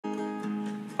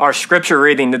Our scripture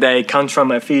reading today comes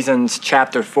from Ephesians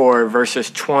chapter 4, verses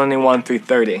 21 through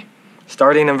 30.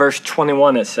 Starting in verse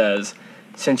 21, it says,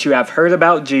 "Since you have heard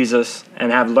about Jesus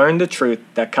and have learned the truth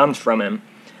that comes from him,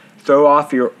 throw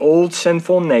off your old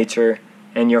sinful nature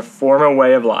and your former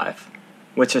way of life,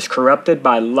 which is corrupted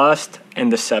by lust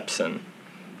and deception.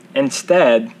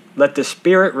 Instead, let the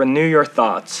Spirit renew your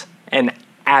thoughts and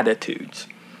attitudes.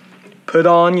 Put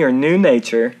on your new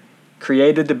nature,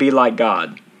 created to be like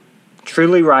God,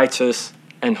 truly righteous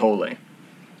and holy.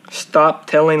 Stop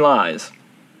telling lies.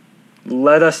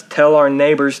 Let us tell our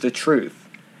neighbors the truth,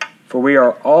 for we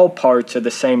are all parts of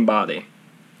the same body.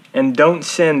 And don't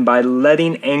sin by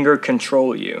letting anger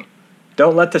control you.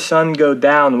 Don't let the sun go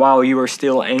down while you are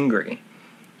still angry,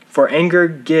 for anger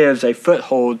gives a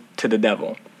foothold to the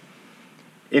devil.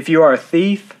 If you are a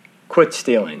thief, quit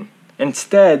stealing.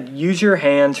 Instead, use your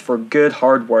hands for good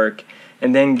hard work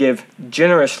and then give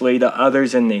generously to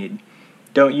others in need.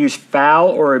 Don't use foul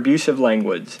or abusive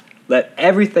language. Let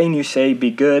everything you say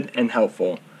be good and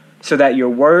helpful, so that your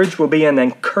words will be an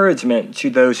encouragement to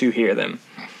those who hear them.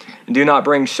 Do not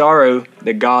bring sorrow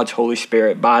to God's Holy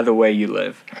Spirit by the way you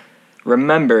live.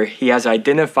 Remember, he has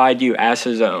identified you as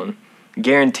his own,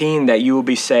 guaranteeing that you will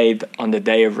be saved on the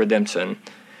day of redemption.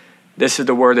 This is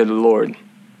the word of the Lord.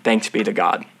 Thanks be to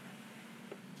God."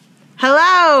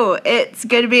 Hello, it's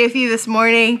good to be with you this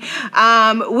morning.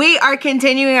 We are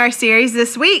continuing our series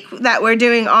this week that we're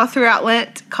doing all throughout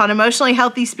Lent called Emotionally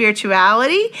Healthy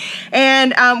Spirituality.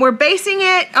 And we're basing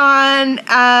it on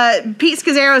Pete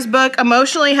Scazzero's book,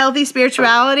 Emotionally Healthy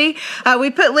Spirituality.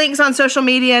 We put links on social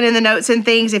media and in the notes and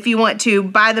things if you want to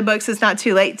buy the books. It's not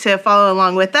too late to follow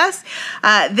along with us.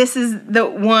 This is the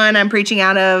one I'm preaching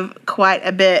out of quite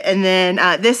a bit. And then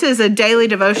this is a daily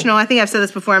devotional. I think I've said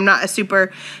this before. I'm not a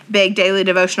super big daily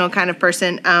devotional kind of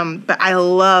person, but I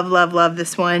love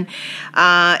this one.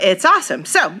 It's awesome.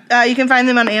 So you can find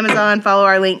them on Amazon, follow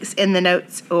our links in the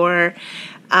notes, or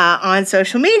on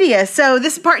social media. So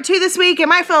this is part 2 this week. It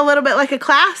might feel a little bit like a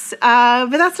class,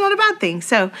 but that's not a bad thing.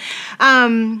 So,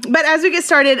 but as we get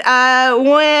started,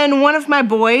 when one of my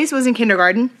boys was in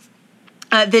kindergarten,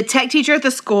 the tech teacher at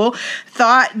the school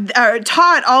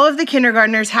taught all of the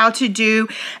kindergartners how to do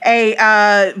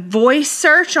a voice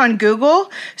search on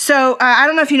Google. So I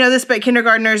don't know if you know this, but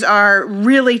kindergartners are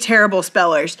really terrible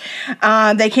spellers.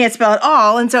 They can't spell at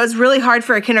all, and so it's really hard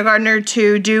for a kindergartner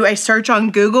to do a search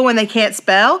on Google when they can't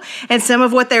spell. And some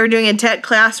of what they were doing in tech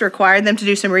class required them to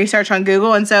do some research on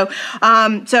Google. And so,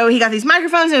 so he got these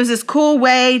microphones. And it was this cool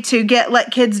way to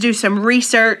let kids do some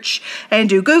research and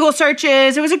do Google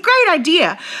searches. It was a great idea.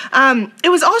 It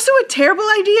was also a terrible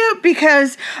idea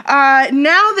because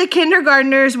now the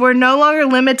kindergartners were no longer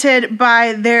limited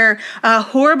by their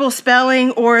horrible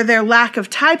spelling or their lack of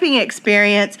typing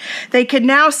experience. They could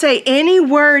now say any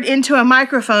word into a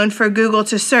microphone for Google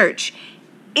to search.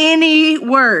 Any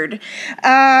word.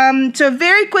 So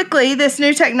very quickly, this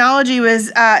new technology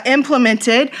was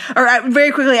implemented, or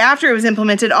very quickly after it was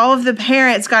implemented, all of the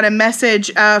parents got a message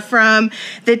from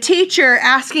the teacher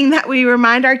asking that we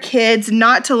remind our kids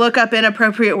not to look up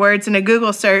inappropriate words in a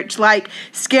Google search like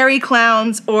scary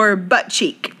clowns or butt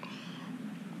cheek.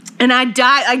 And I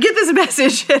get this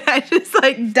message and I just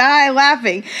die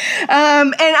laughing.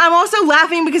 And I'm also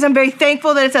laughing because I'm very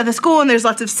thankful that it's at the school and there's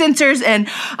lots of sensors and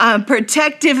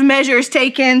protective measures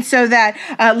taken so that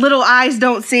little eyes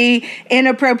don't see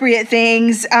inappropriate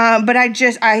things. But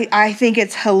I think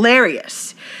it's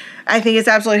hilarious. I think it's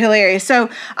absolutely hilarious. So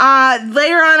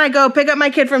later on, I go pick up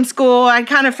my kid from school. I'd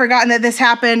kind of forgotten that this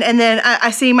happened. And then I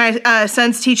see my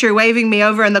son's teacher waving me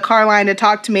over in the car line to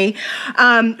talk to me,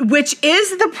 which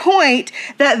is the point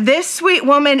that this sweet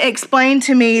woman explained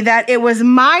to me that it was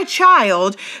my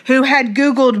child who had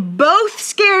Googled both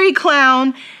scary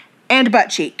clown and butt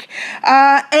cheek.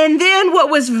 And then what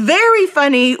was very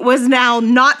funny was now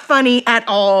not funny at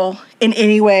all in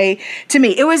any way to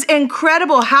me. It was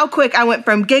incredible how quick I went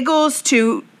from giggles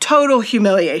to total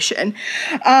humiliation.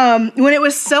 When it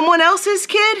was someone else's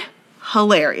kid,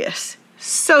 hilarious.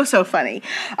 So funny.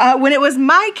 When it was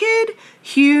my kid,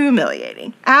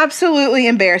 humiliating. Absolutely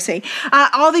embarrassing.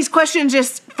 All these questions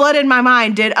just flooded my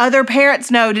mind. Did other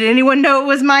parents know? Did anyone know it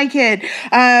was my kid?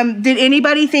 Did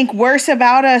anybody think worse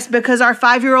about us because our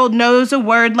 5-year-old knows a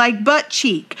word like butt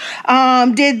cheek?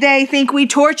 Did they think we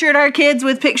tortured our kids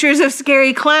with pictures of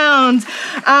scary clowns?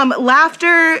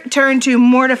 Laughter turned to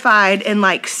mortified in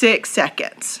 6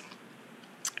 seconds.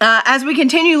 As we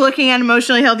continue looking at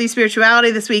emotionally healthy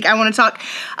spirituality this week, I want to talk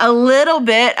a little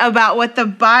bit about what the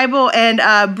Bible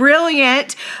and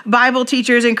brilliant Bible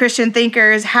teachers and Christian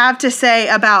thinkers have to say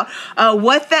about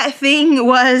what that thing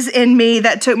was in me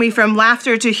that took me from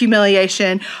laughter to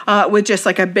humiliation with just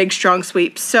like a big, strong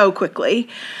sweep so quickly.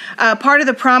 Part of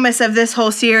the promise of this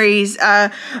whole series,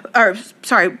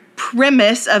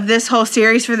 premise of this whole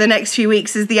series for the next few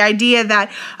weeks is the idea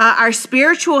that our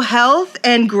spiritual health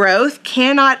and growth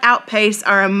cannot outpace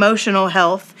our emotional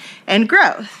health and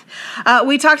growth.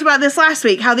 We talked about this last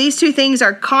week, how these two things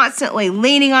are constantly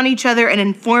leaning on each other and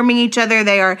informing each other.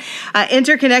 They are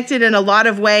interconnected in a lot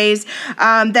of ways,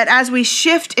 that as we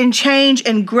shift and change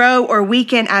and grow or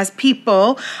weaken as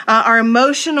people, our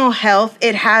emotional health,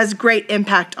 it has great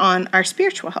impact on our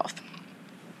spiritual health.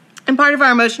 And part of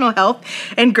our emotional health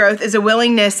and growth is a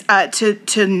willingness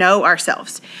to know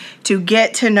ourselves, to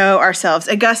get to know ourselves.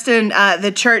 Augustine,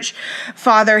 the church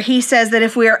father, he says that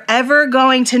if we are ever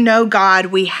going to know God,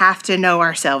 we have to know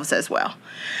ourselves as well.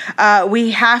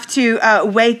 We have to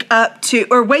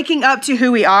waking up to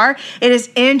who we are. It is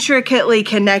intricately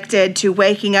connected to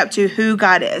waking up to who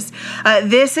God is.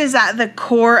 This is at the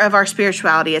core of our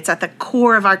spirituality. It's at the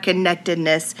core of our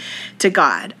connectedness to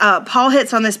God. Paul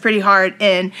hits on this pretty hard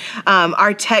in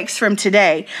our text from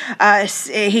today.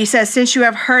 He says, since you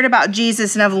have heard about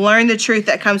Jesus and have learned the truth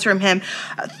that comes from him,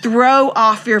 throw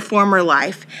off your former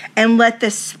life and let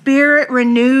the Spirit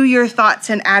renew your thoughts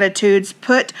and attitudes.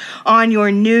 Put on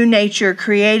your new nature,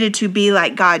 created to be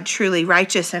like God, truly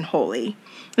righteous and holy.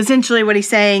 Essentially what he's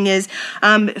saying is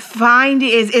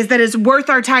that it's worth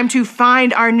our time to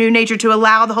find our new nature, to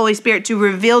allow the Holy Spirit to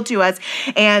reveal to us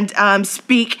and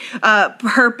speak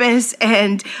purpose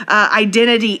and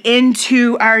identity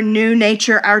into our new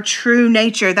nature, our true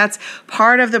nature. That's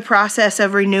part of the process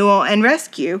of renewal and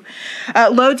rescue.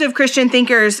 Loads of Christian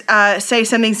thinkers say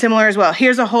something similar as well.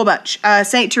 Here's a whole bunch.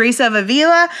 St. Teresa of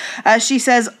Avila, she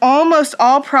says, almost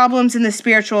all problems in the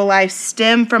spiritual life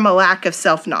stem from a lack of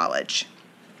self-knowledge.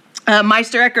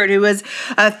 Meister Eckhart, who was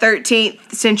a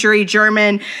 13th century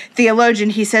German theologian,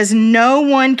 he says, no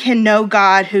one can know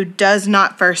God who does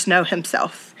not first know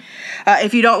himself.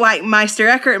 If you don't like Meister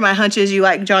Eckhart, my hunch is you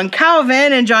like John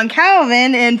Calvin. And John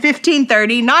Calvin in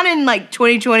 1530, not in like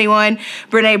 2021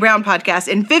 Brene Brown podcast,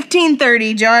 in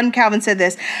 1530, John Calvin said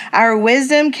this: our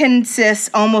wisdom consists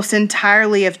almost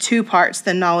entirely of two parts,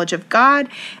 the knowledge of God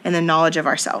and the knowledge of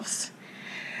ourselves.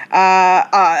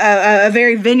 A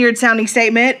very vineyard-sounding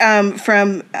statement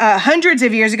from hundreds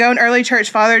of years ago. An early church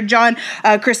father, John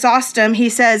Chrysostom, he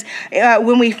says,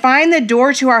 when we find the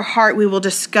door to our heart, we will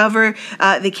discover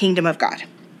the kingdom of God.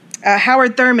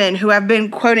 Howard Thurman, who I've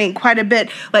been quoting quite a bit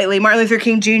lately, Martin Luther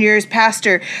King Jr.'s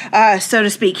pastor, so to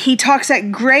speak, he talks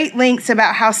at great lengths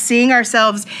about how seeing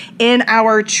ourselves in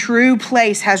our true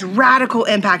place has radical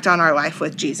impact on our life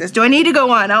with Jesus. Do I need to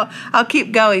go on? I'll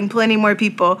keep going. Plenty more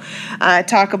people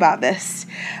talk about this.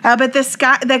 But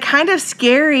the kind of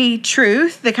scary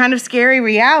truth, the kind of scary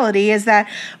reality is that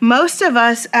most of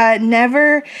us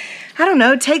never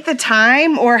take the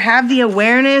time or have the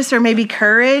awareness or maybe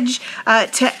courage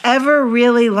to ever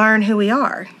really learn who we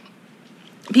are.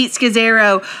 Pete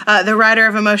Scazzaro, the writer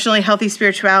of Emotionally Healthy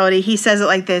Spirituality, he says it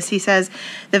like this. He says,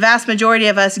 the vast majority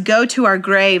of us go to our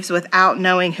graves without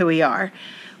knowing who we are.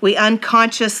 We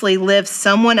unconsciously live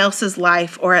someone else's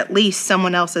life, or at least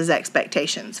someone else's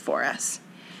expectations for us.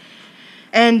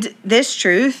 And this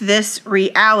truth, this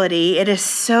reality, it is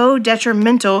so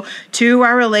detrimental to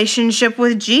our relationship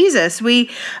with Jesus. Plenty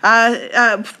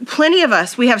of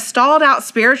us, we have stalled out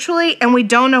spiritually and we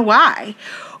don't know why.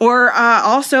 Or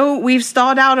also we've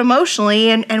stalled out emotionally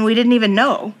and we didn't even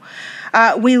know.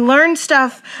 We learn to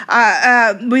stuff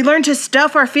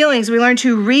our feelings. We learn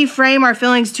to reframe our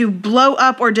feelings, to blow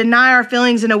up or deny our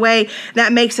feelings in a way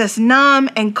that makes us numb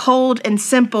and cold and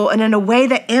simple, and in a way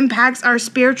that impacts our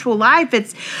spiritual life.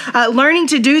 It's learning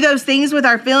to do those things with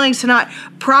our feelings, to not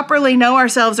properly know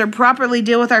ourselves or properly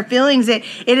deal with our feelings. It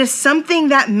is something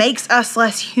that makes us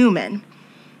less human.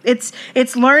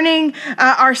 It's learning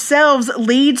ourselves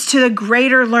leads to the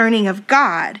greater learning of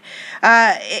God.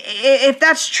 If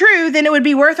that's true, then it would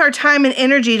be worth our time and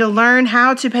energy to learn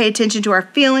how to pay attention to our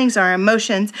feelings, our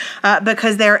emotions,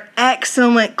 because they're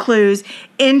excellent clues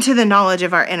into the knowledge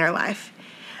of our inner life.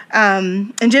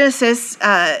 In Genesis,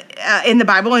 in the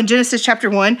Bible, in Genesis chapter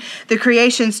 1, the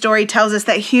creation story tells us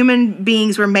that human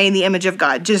beings were made in the image of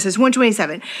God. Genesis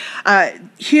 1:27.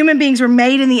 Human beings were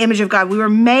made in the image of God. We were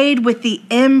made with the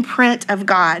imprint of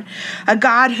God, a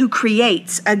God who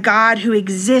creates, a God who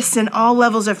exists in all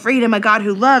levels of freedom, a God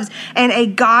who loves, and a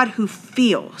God who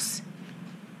feels.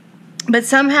 But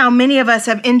somehow many of us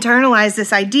have internalized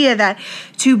this idea that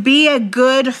to be a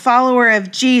good follower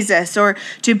of Jesus or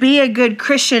to be a good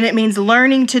Christian, it means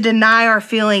learning to deny our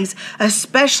feelings,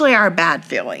 especially our bad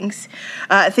feelings.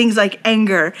 Things like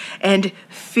anger and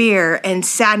fear and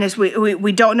sadness.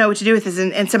 We don't know what to do with this,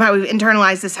 and somehow we've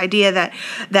internalized this idea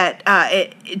that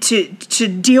to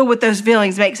deal with those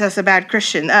feelings makes us a bad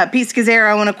Christian. Pete Scazzero,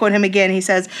 I want to quote him again. He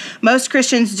says, "Most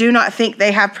Christians do not think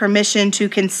they have permission to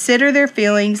consider their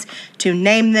feelings, to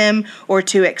name them, or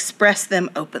to express them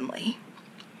openly."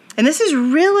 And this is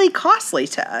really costly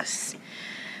to us,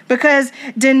 because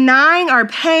denying our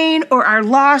pain or our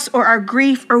loss or our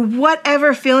grief or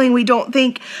whatever feeling we don't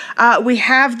think we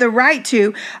have the right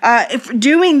to, if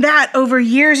doing that over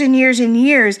years and years and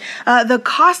years, the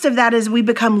cost of that is we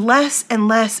become less and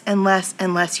less and less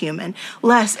and less human,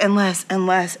 less and less and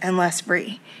less and less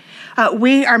free.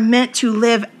 We are meant to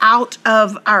live out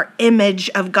of our image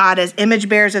of God as image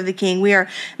bearers of the King. We are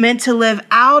meant to live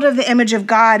out of the image of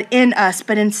God in us,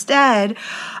 but instead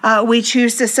we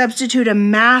choose to substitute a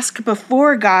mask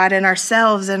before God and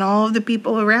ourselves and all of the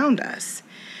people around us.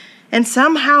 And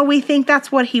somehow we think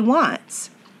that's what He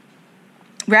wants.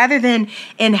 Rather than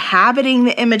inhabiting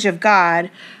the image of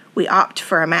God, we opt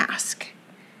for a mask.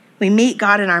 We meet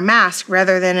God in our mask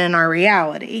rather than in our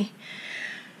reality.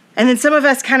 And then some of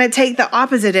us kind of take the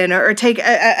opposite end or take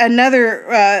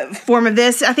another form of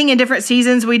this. I think in different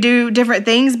seasons we do different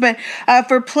things, but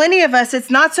for plenty of us, it's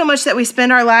not so much that we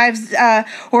spend our lives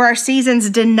or our seasons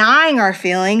denying our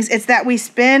feelings. It's that we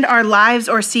spend our lives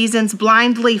or seasons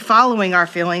blindly following our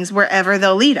feelings wherever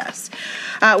they'll lead us.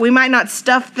 We might not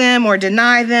stuff them or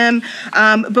deny them,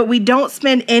 but we don't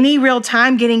spend any real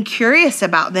time getting curious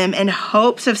about them in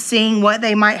hopes of seeing what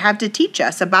they might have to teach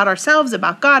us about ourselves,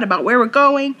 about God, about where we're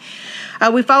going.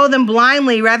 We follow them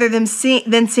blindly rather than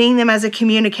seeing them as a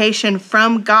communication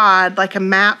from God, like a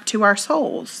map to our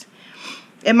souls.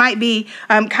 It might be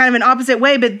kind of an opposite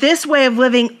way, but this way of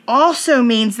living also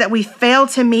means that we fail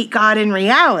to meet God in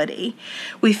reality.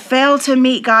 We fail to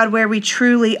meet God where we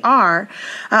truly are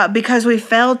because we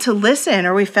failed to listen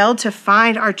or we failed to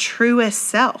find our truest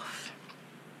self.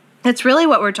 That's really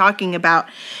what we're talking about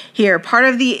here. Part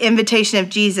of the invitation of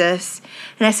Jesus,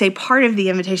 and I say part of the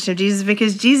invitation of Jesus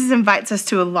because Jesus invites us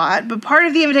to a lot, but part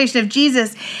of the invitation of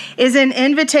Jesus is an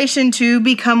invitation to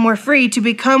become more free, to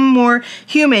become more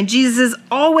human. Jesus is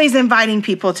always inviting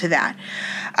people to that.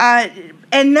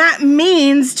 And that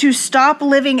means to stop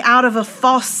living out of a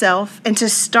false self and to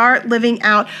start living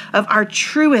out of our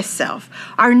truest self,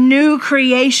 our new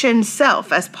creation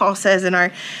self, as Paul says in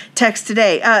our text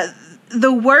today.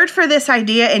 The word for this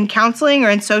idea in counseling or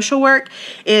in social work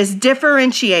is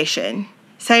differentiation.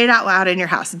 Say it out loud in your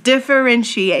house.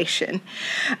 Differentiation.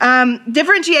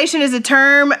 Differentiation is a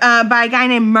term by a guy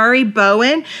named Murray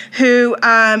Bowen, who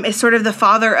is sort of the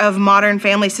father of modern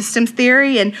family systems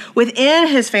theory. And within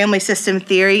his family system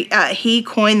theory, he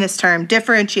coined this term,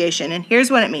 differentiation. And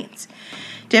here's what it means.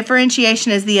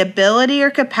 Differentiation is the ability or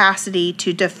capacity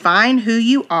to define who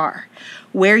you are,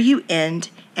 where you end,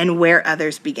 and where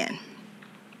others begin.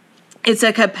 It's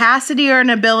a capacity or an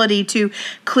ability to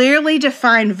clearly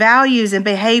define values and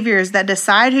behaviors that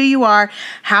decide who you are,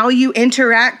 how you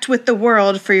interact with the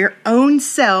world for your own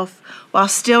self while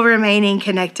still remaining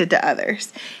connected to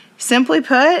others. Simply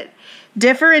put,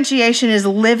 differentiation is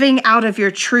living out of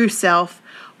your true self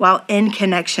while in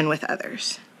connection with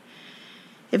others.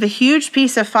 If a huge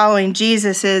piece of following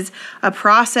Jesus is a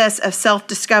process of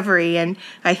self-discovery, and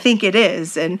I think it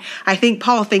is, and I think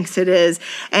Paul thinks it is,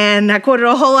 and I quoted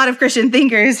a whole lot of Christian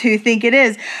thinkers who think it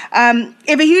is.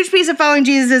 If a huge piece of following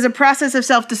Jesus is a process of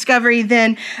self-discovery,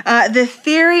 then the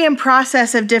theory and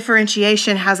process of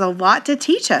differentiation has a lot to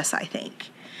teach us, I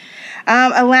think.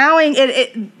 Allowing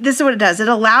it, this is what it does. It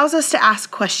allows us to ask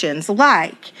questions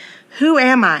like, who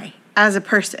am I as a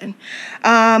person?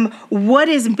 What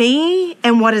is me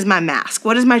and what is my mask?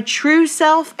 What is my true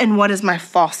self and what is my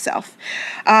false self?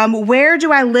 Where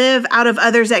do I live out of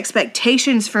others'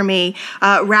 expectations for me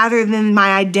rather than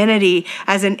my identity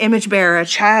as an image bearer, a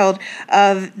child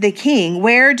of the King?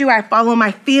 Where do I follow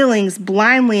my feelings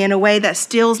blindly in a way that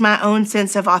steals my own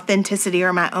sense of authenticity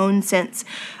or my own sense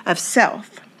of self?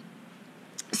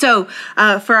 So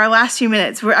for our last few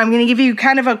minutes, I'm going to give you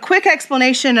kind of a quick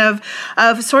explanation of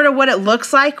sort of what it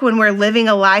looks like when we're living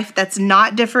a life that's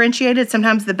not differentiated.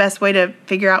 Sometimes the best way to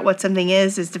figure out what something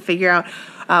is to figure out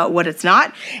what it's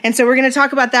not. And so we're going to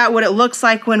talk about that, what it looks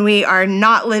like when we are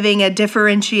not living a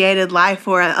differentiated life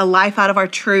or a life out of our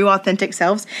true, authentic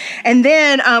selves. And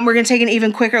then we're going to take an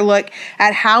even quicker look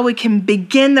at how we can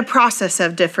begin the process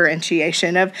of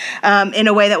differentiation in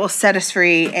a way that will set us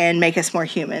free and make us more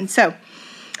human. So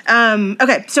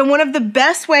Okay, so one of the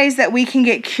best ways that we can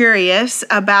get curious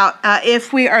about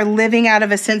if we are living out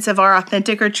of a sense of our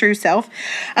authentic or true self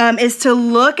is to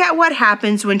look at what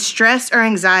happens when stress or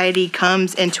anxiety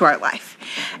comes into our life.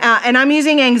 And I'm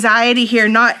using anxiety here,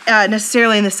 not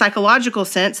necessarily in the psychological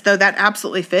sense, though that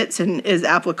absolutely fits and is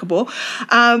applicable.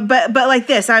 But like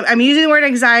this, I'm using the word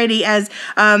anxiety as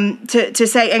to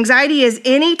say anxiety is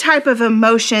any type of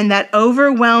emotion that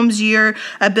overwhelms your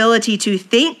ability to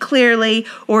think clearly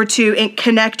or to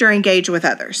connect or engage with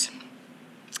others.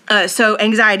 So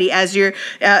anxiety as your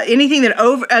anything that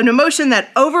an emotion that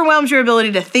overwhelms your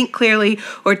ability to think clearly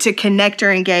or to connect or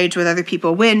engage with other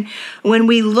people. When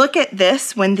we look at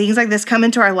this, when things like this come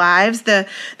into our lives, the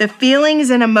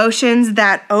feelings and emotions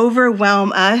that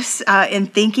overwhelm us in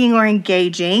thinking or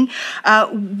engaging,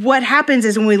 what happens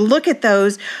is when we look at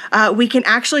those, we can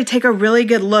actually take a really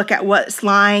good look at what's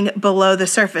lying below the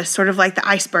surface, sort of like the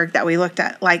iceberg that we looked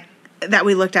at,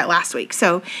 last week.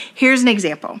 So here's an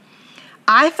example.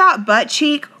 I thought butt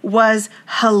cheek was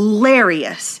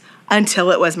hilarious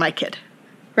until it was my kid,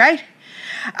 right?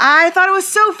 I thought it was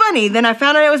so funny. Then I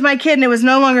found out it was my kid and it was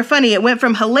no longer funny. It went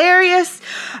from a hilarious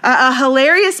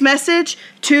message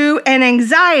to an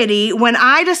anxiety when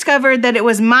I discovered that it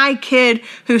was my kid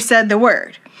who said the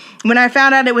word. When I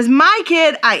found out it was my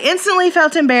kid, I instantly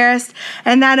felt embarrassed,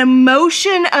 and that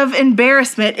emotion of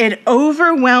embarrassment, it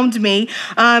overwhelmed me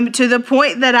to the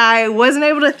point that I wasn't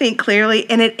able to think clearly,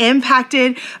 and it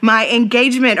impacted my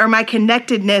engagement or my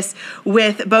connectedness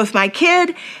with both my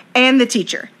kid and the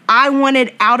teacher. I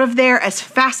wanted out of there as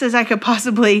fast as I could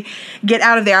possibly get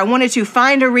out of there. I wanted to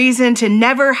find a reason to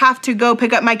never have to go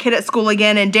pick up my kid at school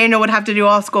again, and Daniel would have to do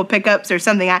all school pickups or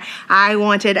something. I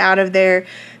wanted out of there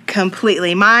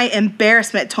completely. My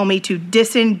embarrassment told me to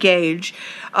disengage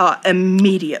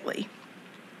immediately.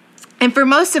 And for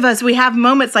most of us, we have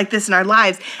moments like this in our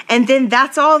lives, and then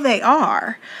that's all they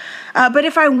are. But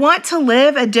if I want to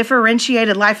live a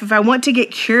differentiated life, if I want to get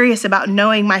curious about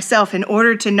knowing myself in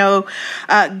order to know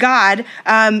God,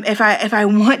 if I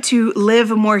want to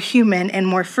live more human and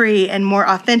more free and more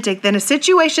authentic, then a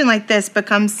situation like this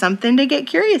becomes something to get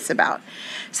curious about,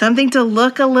 something to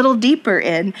look a little deeper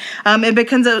in. It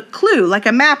becomes a clue, like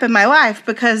a map in my life,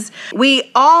 because we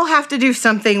all have to do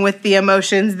something with the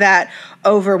emotions that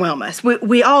overwhelm us.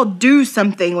 We all do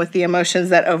something with the emotions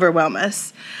that overwhelm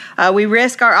us. We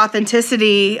risk our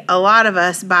authenticity, a lot of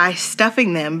us, by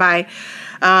stuffing them, by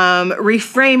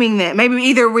reframing them. Maybe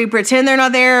either we pretend they're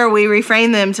not there, or we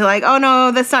reframe them to like, oh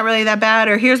no, that's not really that bad,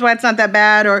 or here's why it's not that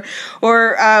bad, or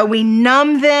we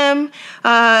numb them.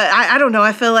 I don't know.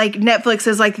 I feel like Netflix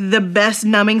is like the best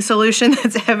numbing solution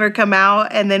that's ever come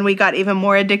out, and then we got even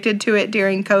more addicted to it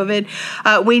during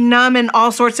COVID. We numb in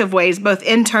all sorts of ways, both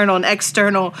internal and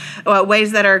external,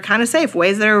 ways that are kind of safe,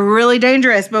 ways that are really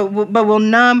dangerous, but we'll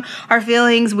numb our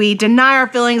feelings. We deny our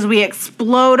feelings. We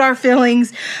explode our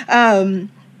feelings.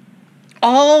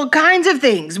 All kinds of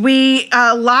things. We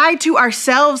lie to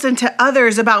ourselves and to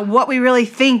others about what we really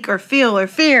think or feel or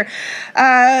fear.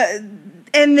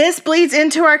 And this bleeds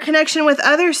into our connection with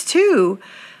others too.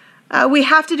 We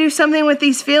have to do something with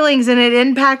these feelings, and it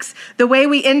impacts the way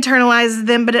we internalize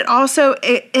them, but it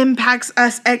impacts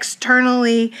us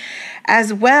externally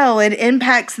as well. It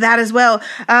impacts that as well.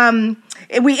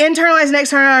 We internalize and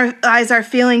externalize our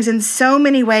feelings in so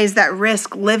many ways that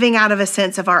risk living out of a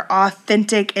sense of our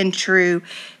authentic and true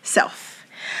self.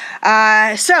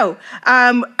 Not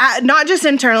just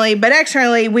internally, but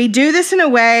externally, we do this in a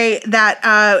way that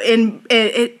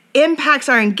it impacts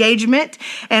our engagement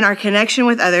and our connection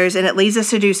with others, and it leads us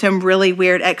to do some really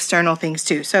weird external things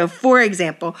too. So, for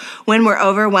example, when we're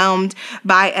overwhelmed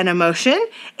by an emotion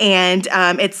and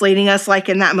it's leading us, like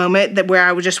in that moment where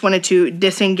I just wanted to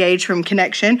disengage from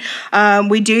connection,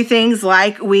 we do things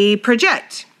like we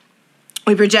project.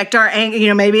 We project our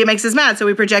anger, maybe it makes us mad, so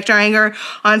we project our anger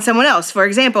on someone else. For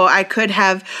example, I could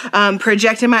have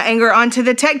projected my anger onto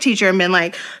the tech teacher and been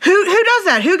like, who does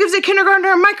that? Who gives a kindergartner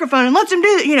a microphone and lets them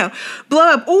do that,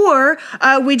 blow up? Or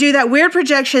we do that weird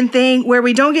projection thing where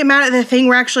we don't get mad at the thing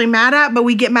we're actually mad at, but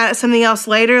we get mad at something else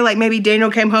later. Like maybe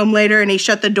Daniel came home later and he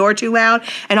shut the door too loud,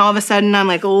 and all of a sudden I'm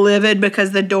like livid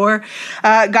because the door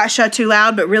got shut too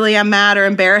loud, but really I'm mad or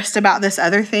embarrassed about this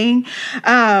other thing.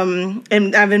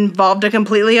 And I've involved a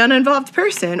completely uninvolved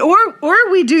person.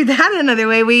 Or we do that another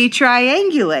way. We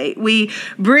triangulate. We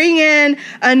bring in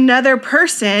another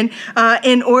person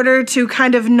in order to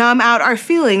kind of numb out our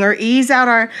feeling or ease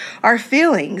out our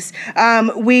feelings.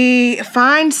 We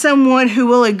find someone who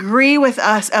will agree with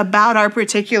us about our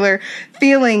particular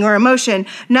feeling or emotion.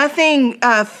 Nothing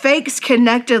fakes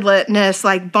connectedness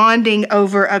like bonding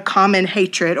over a common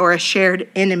hatred or a shared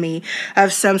enemy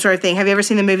of some sort of thing. Have you ever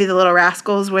seen the movie The Little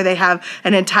Rascals, where they have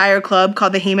an entire club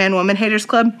called the He-Man Woman Haters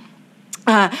Club?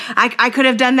 I could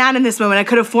have done that in this moment. I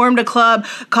could have formed a club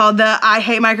called the I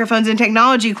Hate Microphones and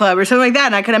Technology Club or something like that.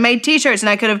 And I could have made t-shirts and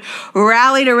I could have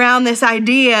rallied around this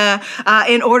idea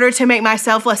in order to make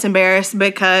myself less embarrassed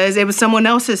because it was someone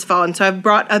else's fault. And so I've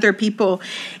brought other people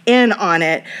in on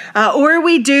it. Or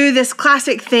we do this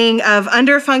classic thing of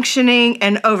underfunctioning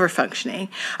and overfunctioning.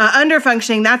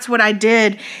 Underfunctioning, that's what I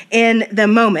did in the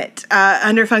moment.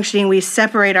 Underfunctioning, we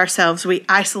separate ourselves, we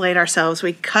isolate ourselves,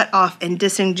 we cut off and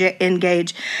disengage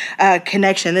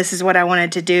connection. This is what I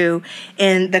wanted to do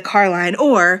in the car line.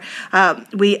 Or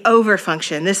we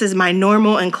overfunction. This is my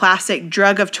normal and classic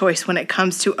drug of choice when it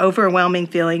comes to overwhelming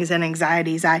feelings and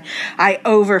anxieties. I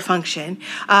overfunction.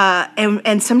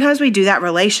 And sometimes we do that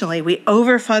relationally. We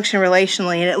overfunction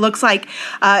relationally, and it looks like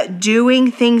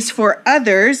doing things for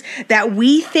others that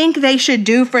we think they should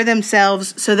do for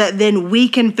themselves so that then we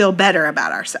can feel better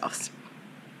about ourselves.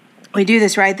 We do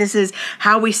this, right? This is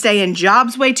how we stay in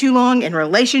jobs way too long, in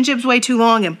relationships way too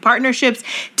long, in partnerships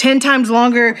 10 times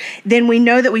longer than we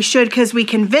know that we should, because we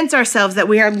convince ourselves that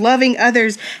we are loving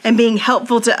others and being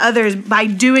helpful to others by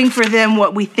doing for them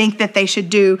what we think that they should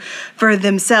do for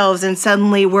themselves. And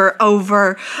suddenly we're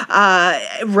over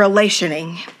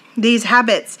relationing. These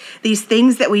habits, these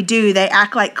things that we do, they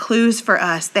act like clues for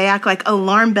us. They act like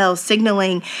alarm bells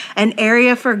signaling an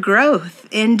area for growth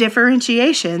in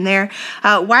differentiation. They're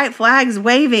white flags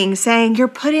waving, saying, you're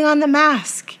putting on the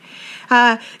mask.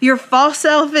 Your false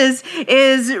self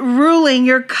is ruling.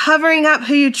 You're covering up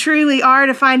who you truly are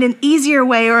to find an easier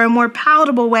way or a more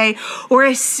palatable way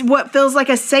or what feels like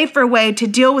a safer way to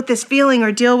deal with this feeling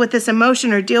or deal with this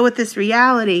emotion or deal with this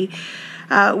reality.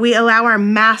 We allow our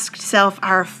masked self,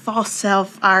 our false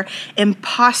self, our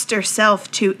imposter self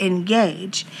to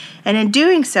engage. And in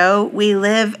doing so, we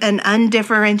live an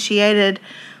undifferentiated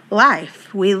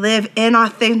life. We live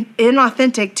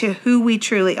inauthentic to who we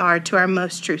truly are, to our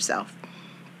most true self.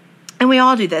 And we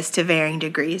all do this to varying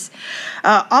degrees,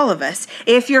 all of us.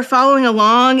 If you're following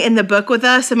along in the book with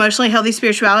us, Emotionally Healthy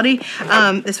Spirituality,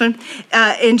 this one,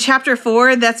 in chapter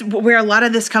 4, that's where a lot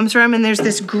of this comes from. And there's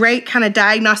this great kind of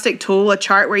diagnostic tool, a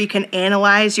chart where you can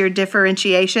analyze your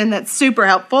differentiation. That's super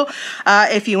helpful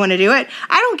if you want to do it.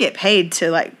 I don't get paid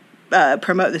to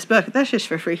promote this book. That's just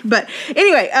for free. But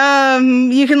anyway,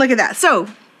 you can look at that. So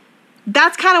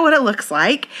that's kind of what it looks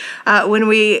like when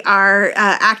we are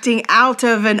acting out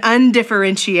of an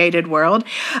undifferentiated world.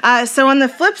 So on the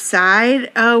flip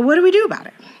side, what do we do about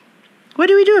it? What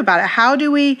do we do about it? How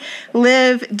do we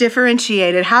live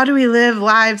differentiated? How do we live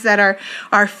lives that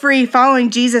are free,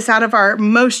 following Jesus out of our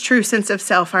most true sense of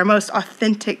self, our most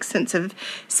authentic sense of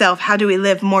self? How do we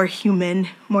live more human,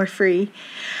 more free?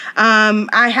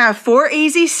 I have 4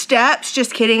 easy steps.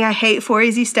 Just kidding. I hate 4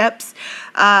 easy steps.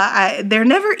 They're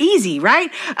never easy, right?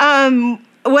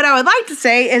 What I would like to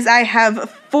say is I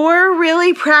have 4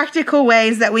 really practical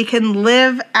ways that we can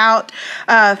live out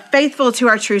faithful to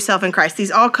our true self in Christ.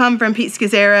 These all come from Pete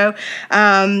Scazzaro.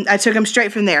 I took them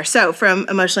straight from there. So from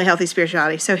Emotionally Healthy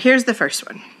Spirituality. So here's the first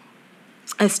one.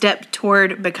 A step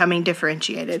toward becoming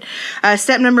differentiated.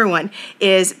 Step number 1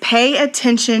 is pay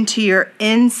attention to your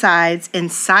insides in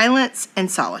silence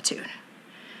and solitude.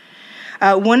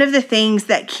 One of the things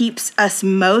that keeps us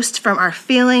most from our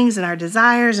feelings and our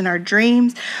desires and our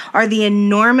dreams are the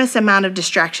enormous amount of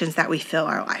distractions that we fill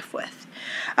our life with.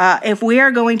 If we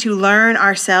are going to learn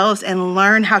ourselves and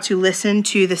learn how to listen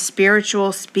to the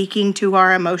spiritual speaking to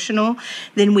our emotional,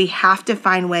 then we have to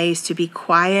find ways to be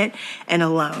quiet and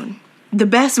alone. The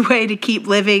best way to keep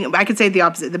living, I could say the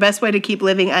opposite. The best way to keep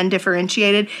living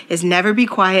undifferentiated is never be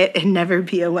quiet and never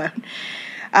be alone.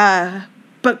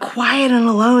 But quiet and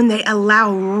alone, they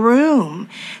allow room.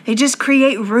 They just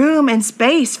create room and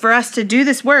space for us to do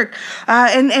this work.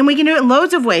 And we can do it in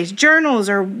loads of ways. Journals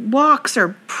or walks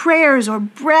or prayers or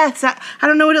breaths. I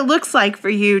don't know what it looks like for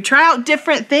you. Try out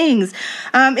different things.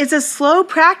 It's a slow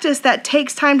practice that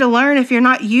takes time to learn if you're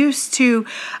not used to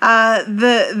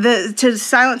to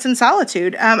silence and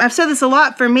solitude. I've said this a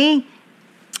lot. For me,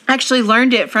 actually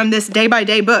learned it from this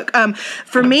day-by-day book.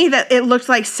 For me, that it looked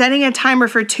like setting a timer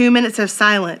for 2 minutes of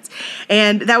silence.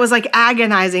 And that was like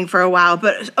agonizing for a while.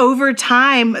 But over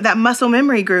time, that muscle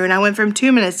memory grew. And I went from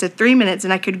 2 minutes to 3 minutes.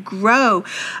 And I could grow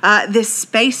this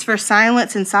space for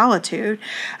silence and solitude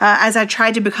as I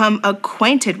tried to become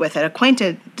acquainted with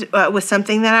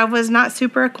something that I was not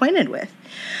super acquainted with.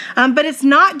 But it's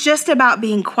not just about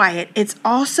being quiet. It's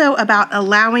also about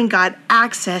allowing God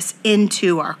access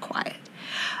into our quiet.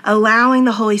 Allowing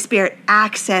the Holy Spirit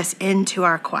access into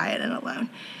our quiet and alone,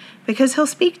 because he'll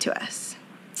speak to us.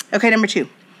 Okay, number 2,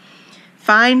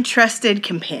 find trusted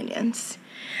companions.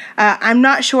 I'm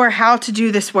not sure how to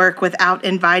do this work without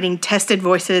inviting tested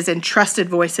voices and trusted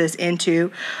voices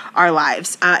into our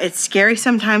lives. It's scary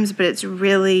sometimes, but it's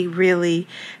really, really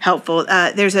helpful.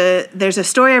 There's a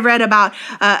story I've read about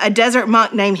a desert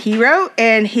monk named Hero,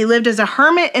 and he lived as a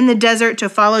hermit in the desert to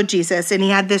follow Jesus, and he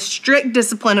had this strict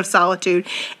discipline of solitude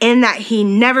in that he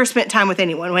never spent time with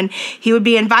anyone. When he would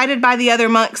be invited by the other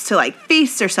monks to like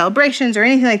feasts or celebrations or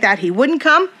anything like that, he wouldn't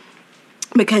come,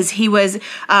 because he was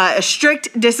a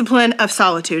strict discipline of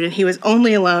solitude, and he was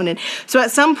only alone. And so at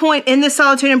some point in this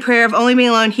solitude and prayer of only being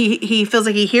alone, he feels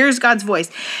like he hears God's voice,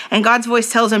 and God's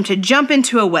voice tells him to jump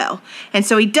into a well. And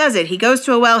so he does it. He goes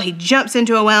to a well, he jumps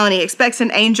into a well, and he expects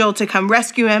an angel to come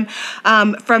rescue him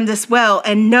from this well,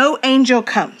 and no angel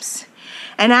comes.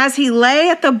 And as he lay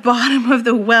at the bottom of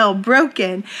the well,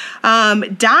 broken,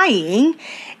 dying,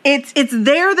 it's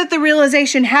there that the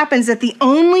realization happens that the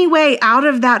only way out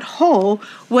of that hole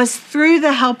was through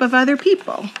the help of other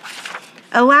people.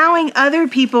 Allowing other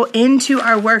people into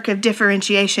our work of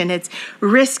differentiation, it's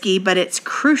risky, but it's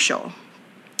crucial.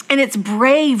 And it's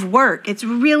brave work. It's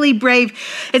really brave.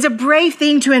 It's a brave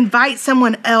thing to invite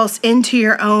someone else into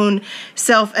your own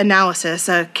self-analysis,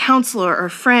 a counselor or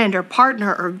friend or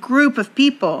partner or group of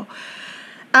people.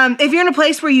 If you're in a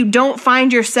place where you don't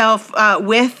find yourself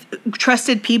with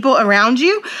trusted people around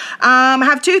you, I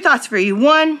have 2 thoughts for you.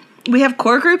 1, we have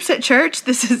core groups at church.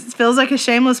 Feels like a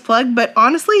shameless plug, but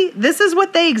honestly, this is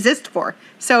what they exist for.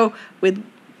 So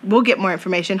we'll get more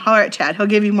information. Holler at Chad. He'll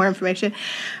give you more information.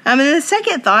 And then the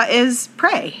second thought is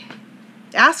pray.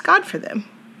 Ask God for them.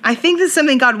 I think this is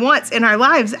something God wants in our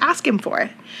lives. Ask him for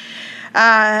it.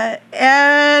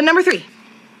 Number 3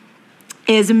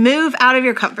 is move out of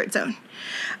your comfort zone.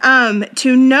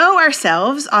 To know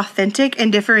ourselves, authentic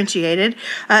and differentiated,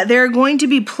 there are going to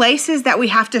be places that we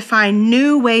have to find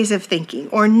new ways of thinking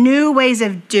or new ways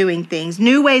of doing things,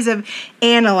 new ways of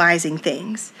analyzing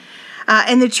things.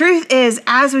 And the truth is,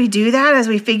 as we do that, as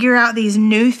we figure out these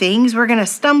new things, we're going to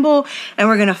stumble and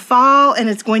we're going to fall, and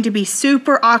it's going to be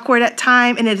super awkward at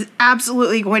time, and it is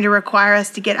absolutely going to require us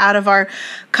to get out of our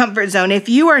comfort zone. If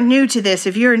you are new to this,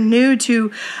 if you're new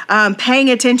to paying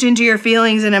attention to your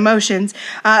feelings and emotions,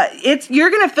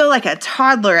 you're going to feel like a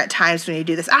toddler at times when you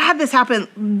do this. I had this happen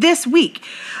this week.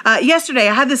 Yesterday,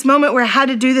 I had this moment where I had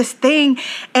to do this thing,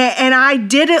 and I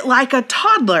did it like a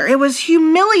toddler. It was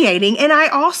humiliating, and I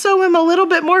also am a little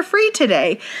bit more free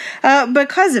today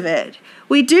because of it.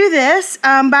 We do this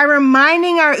by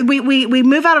reminding we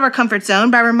move out of our comfort zone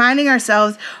by reminding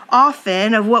ourselves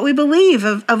often of what we believe,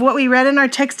 of what we read in our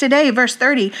text today, verse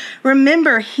 30.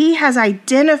 Remember, he has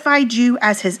identified you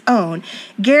as his own,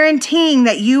 guaranteeing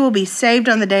that you will be saved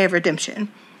on the day of redemption.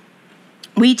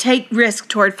 We take risk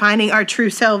toward finding our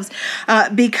true selves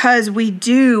because we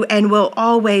do and will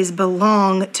always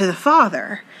belong to the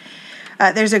Father.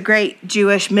 There's a great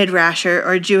Jewish midrash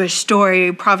or Jewish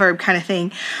story, proverb kind of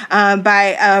thing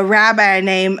by a rabbi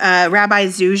named Rabbi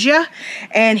Zuzia.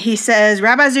 And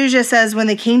Rabbi Zuzia says, when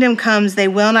the kingdom comes, they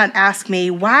will not ask me,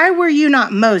 why were you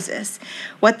not Moses?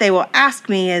 What they will ask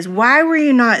me is, why were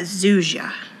you not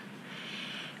Zuzia?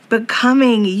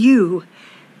 Becoming you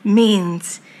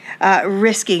means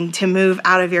risking to move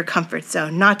out of your comfort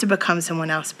zone, not to become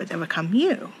someone else, but to become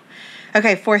you.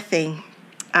 Okay, 4th thing,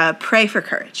 pray for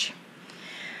courage.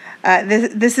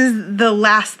 This is the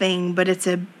last thing, but it's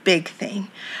a big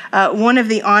thing. One of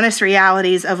the honest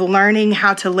realities of learning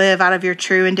how to live out of your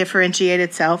true and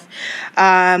differentiated self,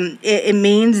 it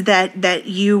means that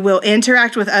you will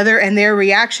interact with other, and their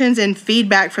reactions and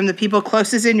feedback from the people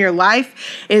closest in your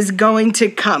life is going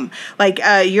to come. Like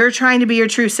you're trying to be your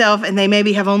true self, and they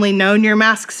maybe have only known your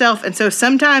masked self. And so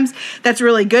sometimes that's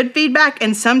really good feedback,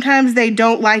 and sometimes they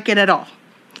don't like it at all.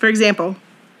 For example,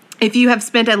 if you have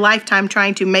spent a lifetime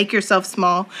trying to make yourself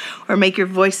small, or make your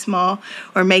voice small,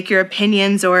 or make your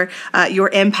opinions or your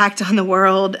impact on the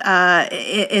world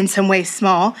in some way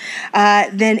small,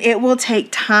 then it will take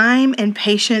time and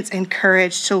patience and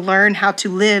courage to learn how to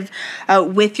live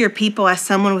with your people as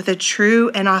someone with a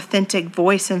true and authentic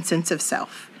voice and sense of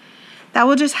self. That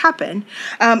will just happen.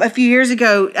 A few years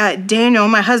ago, Daniel,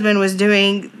 my husband, was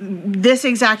doing this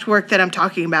exact work that I'm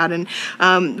talking about,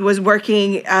 and was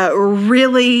working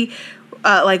really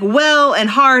well and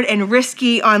hard and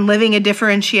risky on living a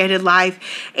differentiated life.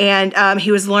 And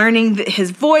he was learning his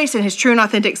voice and his true and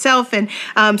authentic self. And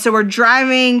so we're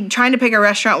driving, trying to pick a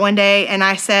restaurant one day. And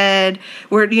I said,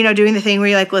 we're, doing the thing where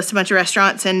you list a bunch of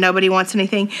restaurants and nobody wants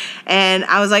anything. And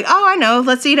I was like, oh, I know.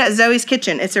 Let's eat at Zoe's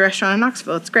Kitchen. It's a restaurant in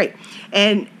Knoxville. It's great.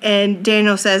 And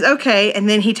Daniel says, okay. And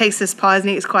then he takes this pause and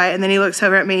he gets quiet. And then he looks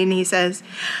over at me and he says,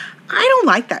 I don't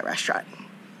like that restaurant.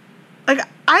 I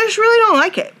just really don't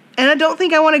like it. And I don't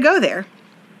think I want to go there.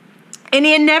 And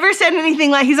he had never said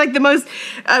anything he's the most,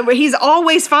 he's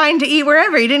always fine to eat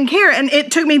wherever. He didn't care. And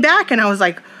it took me back and I was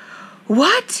like,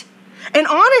 what? And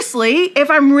honestly,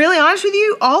 if I'm really honest with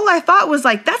you, all I thought was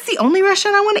that's the only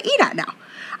restaurant I want to eat at now.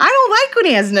 I don't like when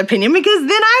he has an opinion because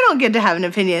then I don't get to have an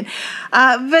opinion.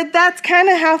 But that's kind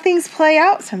of how things play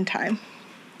out sometimes.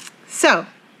 So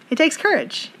it takes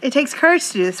courage. It takes courage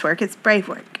to do this work. It's brave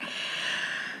work.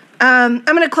 I'm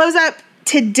going to close up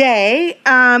today,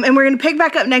 and we're going to pick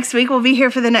back up next week. We'll be here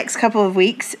for the next couple of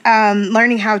weeks,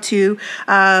 learning how to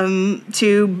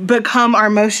become our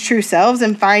most true selves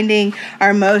and finding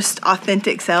our most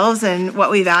authentic selves and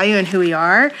what we value and who we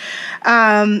are.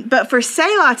 But for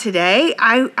Selah today,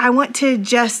 I want to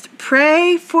just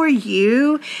pray for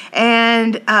you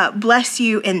and bless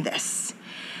you in this.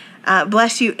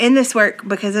 Bless you in this work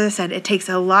because, as I said, it takes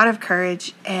a lot of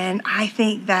courage, and I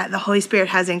think that the Holy Spirit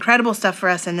has incredible stuff for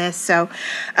us in this. So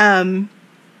I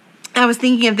was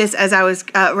thinking of this as I was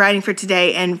writing for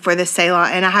today and for this Selah,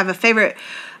 and I have a favorite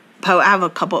poet. I have a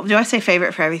couple. Do I say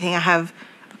favorite for everything? I have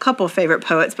a couple of favorite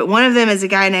poets, but one of them is a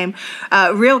guy named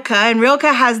Rilke, and Rilke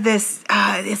has this,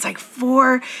 it's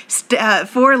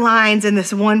four lines in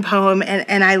this one poem,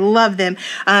 and I love them,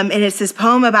 and it's this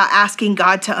poem about asking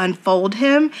God to unfold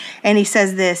him, and he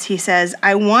says this, he says,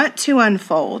 I want to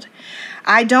unfold.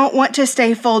 I don't want to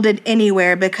stay folded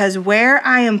anywhere because where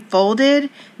I am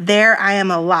folded, there I am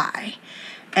a lie,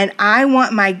 and I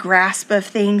want my grasp of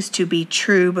things to be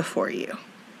true before you.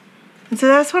 And so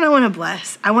that's what I want to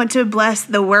bless. I want to bless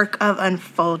the work of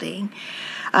unfolding,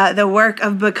 the work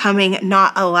of becoming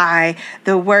not a lie,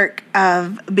 the work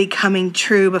of becoming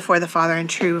true before the Father and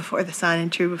true before the Son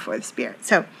and true before the Spirit.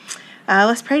 So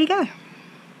let's pray together.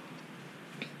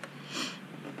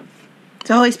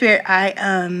 So Holy Spirit, I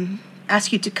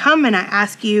ask you to come and I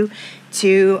ask you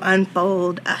to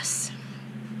unfold us.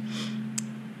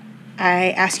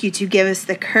 I ask you to give us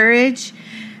the courage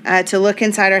to look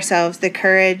inside ourselves, the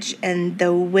courage and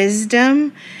the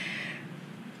wisdom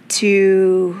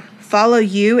to follow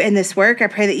you in this work. I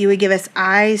pray that you would give us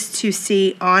eyes to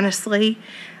see honestly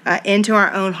into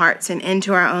our own hearts and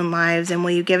into our own lives. And will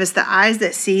you give us the eyes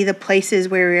that see the places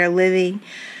where we are living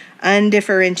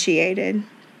undifferentiated?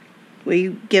 Will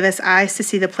you give us eyes to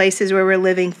see the places where we're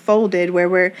living folded, where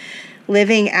we're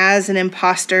living as an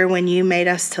imposter when you made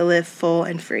us to live full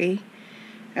and free?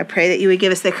 I pray that you would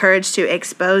give us the courage to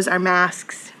expose our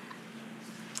masks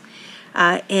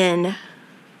in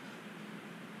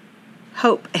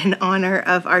hope and honor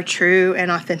of our true and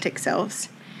authentic selves.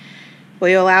 Will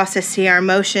you allow us to see our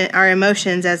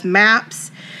emotions as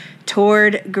maps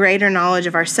toward greater knowledge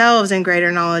of ourselves and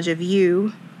greater knowledge of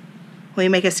you? Will you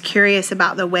make us curious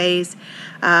about the ways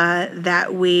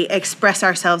that we express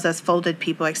ourselves as folded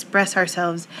people, express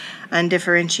ourselves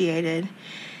undifferentiated?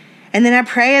 And then I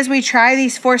pray as we try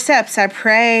these 4 steps, I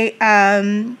pray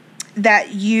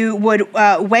that you would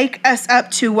wake us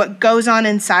up to what goes on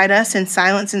inside us in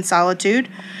silence and solitude.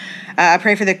 I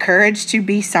pray for the courage to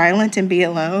be silent and be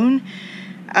alone.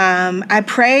 I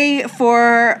pray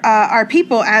for our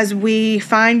people as we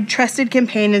find trusted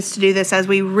companions to do this, as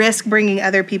we risk bringing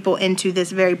other people into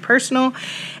this very personal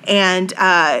and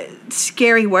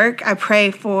scary work. I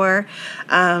pray for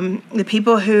the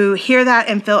people who hear that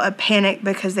and feel a panic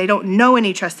because they don't know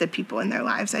any trusted people in their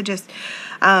lives.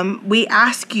 We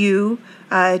ask you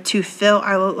to fill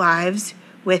our lives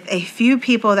with a few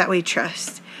people that we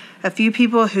trust, a few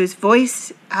people whose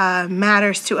voice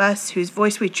matters to us, whose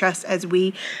voice we trust as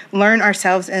we learn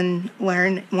ourselves and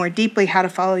learn more deeply how to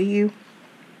follow you.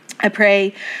 I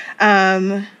pray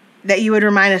that you would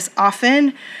remind us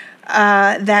often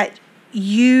that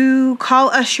you call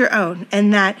us your own,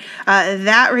 and that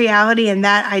that reality and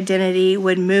that identity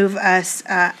would move us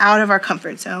out of our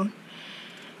comfort zone.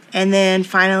 And then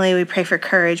finally, we pray for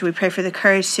courage. We pray for the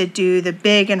courage to do the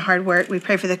big and hard work. We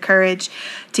pray for the courage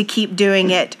to keep doing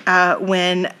it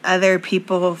when other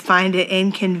people find it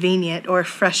inconvenient or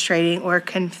frustrating or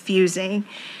confusing.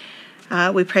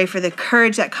 We pray for the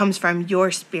courage that comes from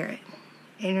your Spirit.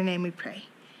 In your name we pray.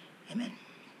 Amen.